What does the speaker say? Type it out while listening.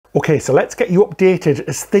Okay, so let's get you updated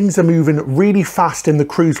as things are moving really fast in the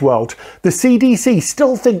cruise world. The CDC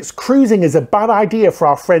still thinks cruising is a bad idea for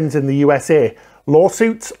our friends in the USA.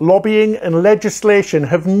 Lawsuits, lobbying and legislation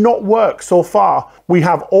have not worked so far. We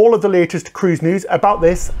have all of the latest cruise news about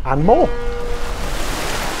this and more.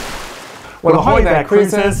 Well, ahoy there,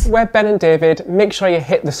 cruisers! We're Ben and David. Make sure you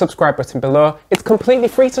hit the subscribe button below. It's completely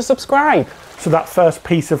free to subscribe. So that first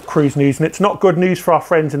piece of cruise news, and it's not good news for our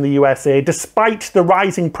friends in the USA. Despite the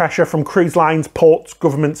rising pressure from cruise lines, ports,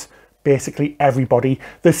 governments, basically everybody,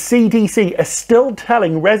 the CDC are still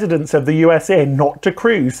telling residents of the USA not to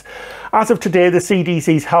cruise. As of today, the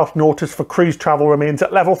CDC's health notice for cruise travel remains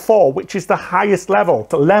at level 4, which is the highest level.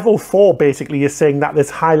 So level 4 basically is saying that there's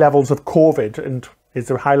high levels of COVID. And is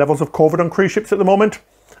there high levels of COVID on cruise ships at the moment?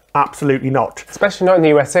 Absolutely not. Especially not in the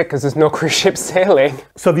USA because there's no cruise ships sailing.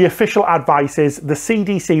 So the official advice is the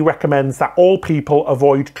CDC recommends that all people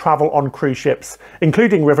avoid travel on cruise ships,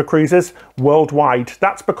 including river cruises, worldwide.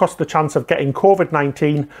 That's because the chance of getting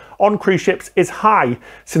COVID-19 on cruise ships is high,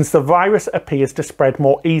 since the virus appears to spread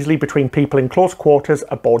more easily between people in close quarters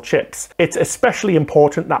aboard ships. It's especially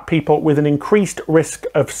important that people with an increased risk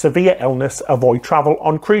of severe illness avoid travel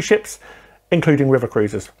on cruise ships, including river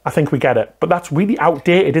cruises. I think we get it, but that's really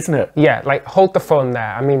outdated, isn't it? Yeah, like hold the phone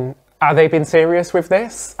there. I mean, are they being serious with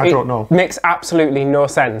this? I don't know. It makes absolutely no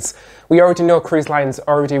sense. We already know cruise lines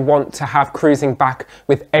already want to have cruising back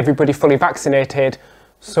with everybody fully vaccinated.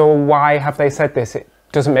 So why have they said this? It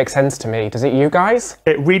doesn't make sense to me. Does it you guys?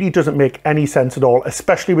 It really doesn't make any sense at all,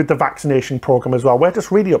 especially with the vaccination program as well. We're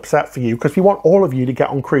just really upset for you because we want all of you to get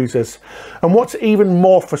on cruises. And what's even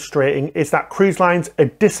more frustrating is that cruise lines are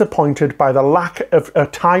disappointed by the lack of a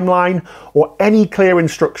timeline or any clear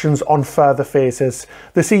instructions on further phases.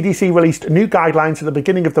 The CDC released new guidelines at the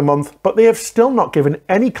beginning of the month, but they have still not given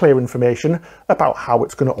any clear information about how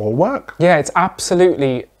it's going to all work. Yeah, it's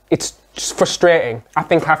just frustrating. I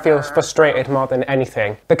think I feel frustrated more than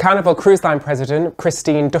anything. The Carnival Cruise Line president,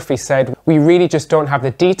 Christine Duffy, said, "We really just don't have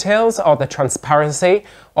the details or the transparency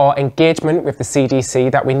or engagement with the CDC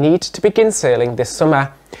that we need to begin sailing this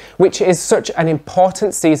summer, which is such an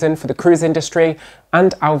important season for the cruise industry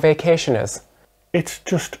and our vacationers." It's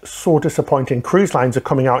just so disappointing. Cruise lines are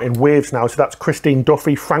coming out in waves now. So that's Christine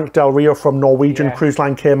Duffy. Frank Del Rio from Norwegian Cruise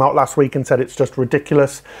Line came out last week and said it's just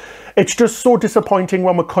ridiculous. It's just so disappointing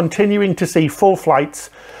when we're continuing to see full flights.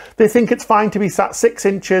 They think it's fine to be sat 6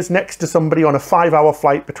 inches next to somebody on a 5-hour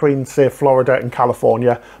flight between, say, Florida and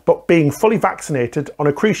California, but being fully vaccinated on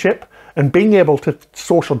a cruise ship and being able to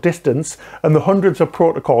social distance and the hundreds of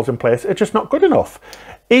protocols in place are just not good enough.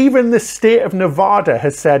 Even the state of Nevada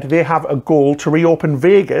has said they have a goal to reopen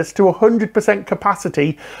Vegas to 100%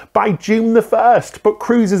 capacity by June the 1st. But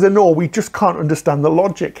cruisers are no, we just can't understand the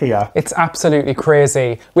logic here. It's absolutely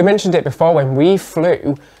crazy. We mentioned it before when we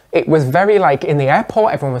flew. It was very like in the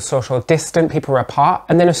airport, everyone was social distant, people were apart.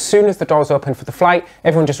 And then as soon as the doors opened for the flight,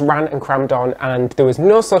 everyone just ran and crammed on and there was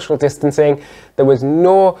no social distancing. There was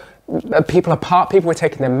no people apart, people were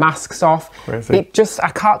taking their masks off. Crazy. I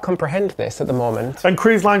can't comprehend this at the moment. And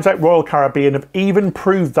cruise lines like Royal Caribbean have even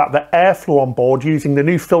proved that the airflow on board using the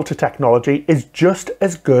new filter technology is just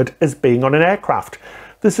as good as being on an aircraft.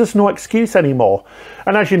 There's just no excuse anymore.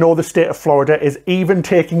 And as you know, the state of Florida is even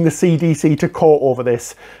taking the CDC to court over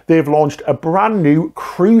this. They've launched a brand new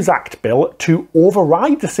Cruise Act bill to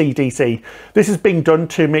override the CDC. This is being done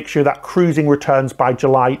to make sure that cruising returns by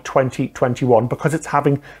July 2021 because it's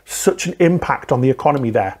having such an impact on the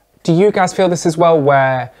economy there. Do you guys feel this as well,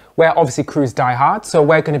 where we're obviously cruise diehard, so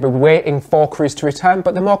we're going to be waiting for cruise to return,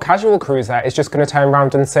 but the more casual cruiser is just going to turn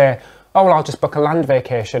around and say, oh, well, I'll just book a land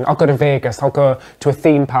vacation. I'll go to Vegas. I'll go to a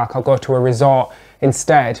theme park. I'll go to a resort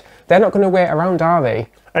instead. They're not going to wait around, are they?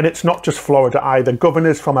 And it's not just Florida either.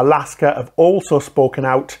 Governors from Alaska have also spoken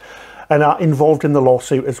out and are involved in the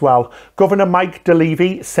lawsuit as well. Governor Mike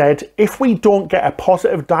DeLevy said, if we don't get a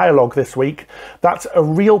positive dialogue this week, that's a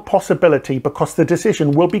real possibility because the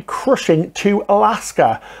decision will be crushing to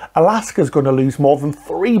Alaska. Alaska's going to lose more than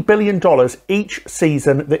 $3 billion each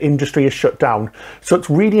season the industry is shut down. So it's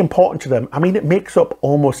really important to them. I mean, it makes up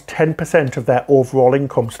almost 10% of their overall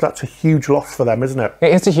income. So that's a huge loss for them, isn't it?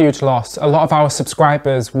 It is a huge loss. A lot of our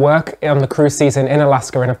subscribers work on the cruise season in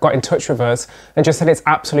Alaska and have got in touch with us and just said it's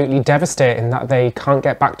absolutely devastating that they can't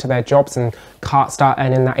get back to their jobs and can't start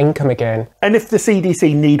earning that income again. And if the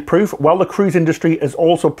CDC need proof, well, the cruise industry has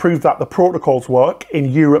also proved that the protocols work in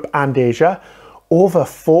Europe and Asia. over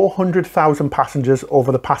 400,000 passengers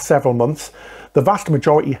over the past several months. The vast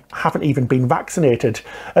majority haven't even been vaccinated,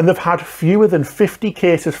 and they've had fewer than 50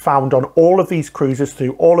 cases found on all of these cruises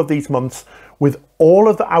through all of these months, with all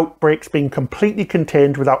of the outbreaks being completely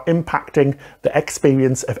contained without impacting the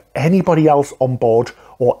experience of anybody else on board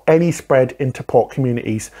or any spread into port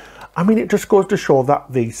communities. I mean, it just goes to show that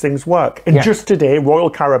these things work. And just today, Royal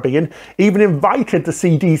Caribbean even invited the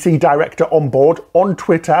CDC director on board on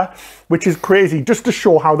Twitter, which is crazy, just to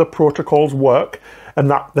show how the protocols work and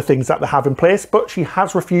that the things that they have in place, but she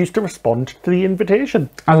has refused to respond to the invitation.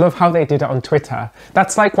 I love how they did it on Twitter.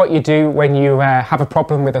 That's like what you do when you have a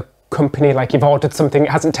problem with a company, like you've ordered something, it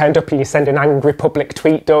hasn't turned up, and you send an angry public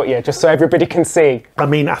tweet, don't you, just so everybody can see. I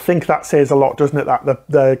mean, I think that says a lot, doesn't it, that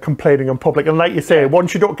they're complaining in public. And like you say,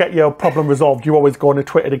 once you don't get your problem resolved, you always go on to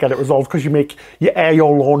Twitter to get it resolved, because you air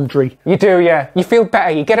your laundry. You do, yeah. You feel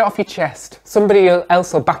better, you get it off your chest. Somebody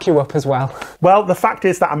else will back you up as well. Well, the fact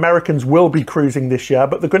is that Americans will be cruising this year,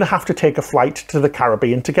 but they're going to have to take a flight to the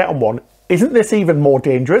Caribbean to get on one. Isn't this even more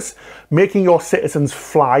dangerous? Making your citizens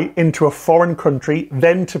fly into a foreign country,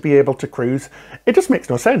 then to be able to cruise? It just makes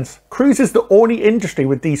no sense. Cruise is the only industry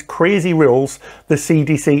with these crazy rules the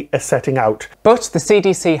CDC is setting out. But the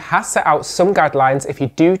CDC has set out some guidelines if you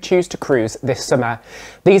do choose to cruise this summer.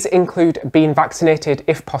 These include being vaccinated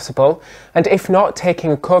if possible, and if not,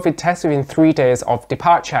 taking a COVID test within 3 days of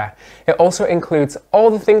departure. It also includes all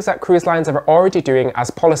the things that cruise lines are already doing as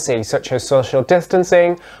policy, such as social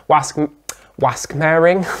distancing, mask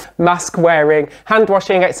wearing, hand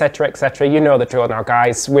washing, etc, etc. You know the drill now,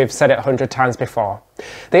 guys. We've said it 100 times before.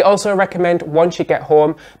 They also recommend once you get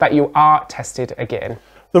home that you are tested again.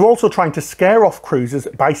 They're also trying to scare off cruisers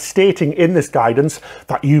by stating in this guidance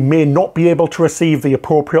that you may not be able to receive the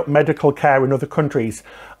appropriate medical care in other countries.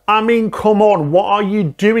 I mean, come on, what are you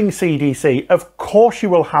doing, CDC? Of course you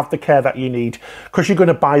will have the care that you need, because you're going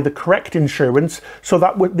to buy the correct insurance, so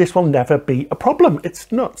that this will never be a problem.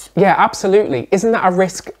 It's nuts. Yeah, absolutely. Isn't that a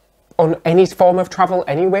risk on any form of travel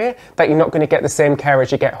anyway, that you're not going to get the same care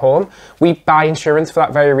as you get home? We buy insurance for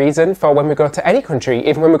that very reason, for when we go to any country.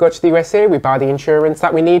 Even when we go to the USA, we buy the insurance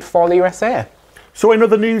that we need for the USA. So in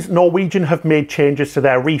other news, Norwegian have made changes to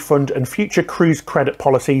their refund and future cruise credit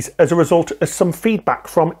policies as a result of some feedback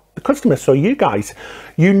from the customers, so you guys.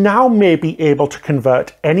 You now may be able to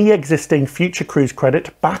convert any existing future cruise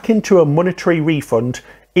credit back into a monetary refund,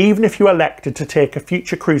 even if you elected to take a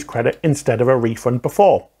future cruise credit instead of a refund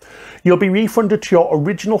before. You'll be refunded to your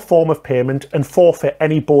original form of payment and forfeit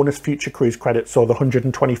any bonus future cruise credits, so the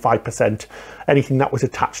 125%, anything that was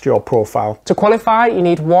attached to your profile. To qualify, you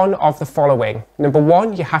need one of the following. Number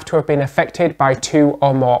one, you have to have been affected by 2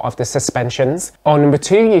 or more of the suspensions. Or number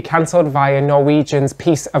 2, you cancelled via Norwegian's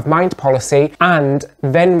peace of mind policy and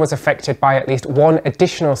then was affected by at least 1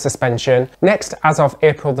 additional suspension. Next, as of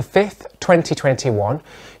April the 5th, 2021,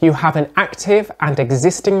 you have an active and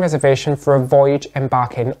existing reservation for a voyage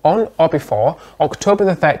embarking on or before October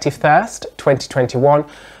the 31st, 2021,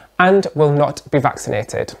 and will not be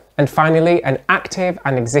vaccinated. And finally, an active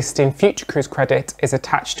and existing future cruise credit is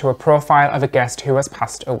attached to a profile of a guest who has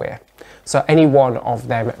passed away. So any one of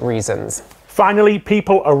them reasons. Finally,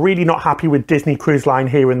 people are really not happy with Disney Cruise Line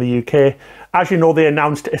here in the UK. As you know, they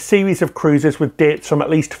announced a series of cruises with dates from at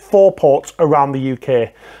least 4 ports around the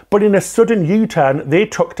UK. But in a sudden U-turn, they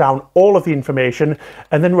took down all of the information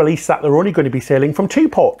and then released that they're only going to be sailing from 2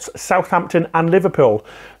 ports, Southampton and Liverpool.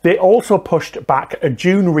 They also pushed back a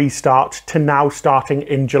June restart to now starting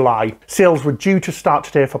in July. Sales were due to start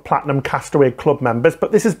today for Platinum Castaway Club members,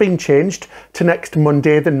 but this has been changed to next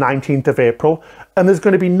Monday, the 19th of April. And there's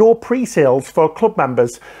going to be no pre-sales for club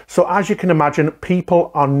members. So as you can imagine,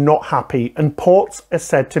 people are not happy, and ports are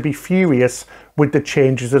said to be furious with the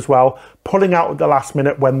changes as well, pulling out at the last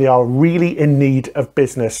minute when they are really in need of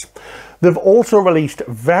business. They've also released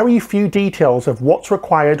very few details of what's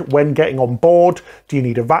required when getting on board, do you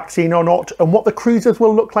need a vaccine or not, and what the cruises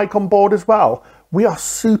will look like on board as well. We are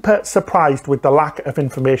super surprised with the lack of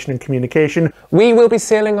information and communication. We will be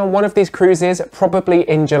sailing on one of these cruises probably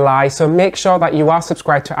in July, so make sure that you are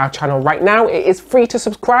subscribed to our channel right now. It is free to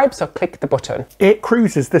subscribe, so click the button. 8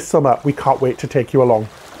 cruises this summer. We can't wait to take you along.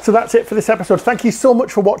 So that's it for this episode. Thank you so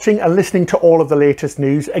much for watching and listening to all of the latest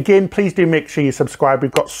news. Again, please do make sure you subscribe.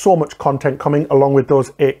 We've got so much content coming along with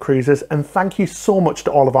those 8 cruises. And thank you so much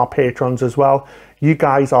to all of our patrons as well. You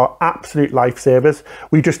guys are absolute lifesavers.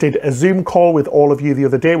 We just did a Zoom call with all of you the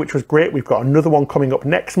other day, which was great. We've got another one coming up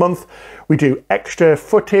next month. We do extra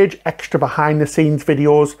footage, extra behind the scenes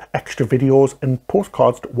videos, extra videos and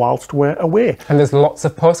postcards whilst we're away. And there's lots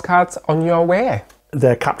of postcards on your way.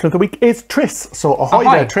 The captain of the week is Tris. So ahoy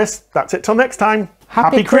there, Tris. That's it till next time.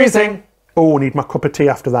 Happy cruising. Oh, I need my cup of tea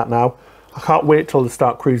after that now. I can't wait till they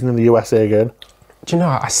start cruising in the USA again. Do you know,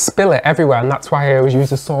 I spill it everywhere, and that's why I always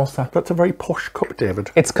use a saucer. That's a very posh cup, David.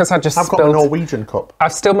 It's because I just I've got a Norwegian cup.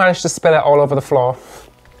 I've still managed to spill it all over the floor.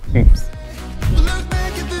 Oops.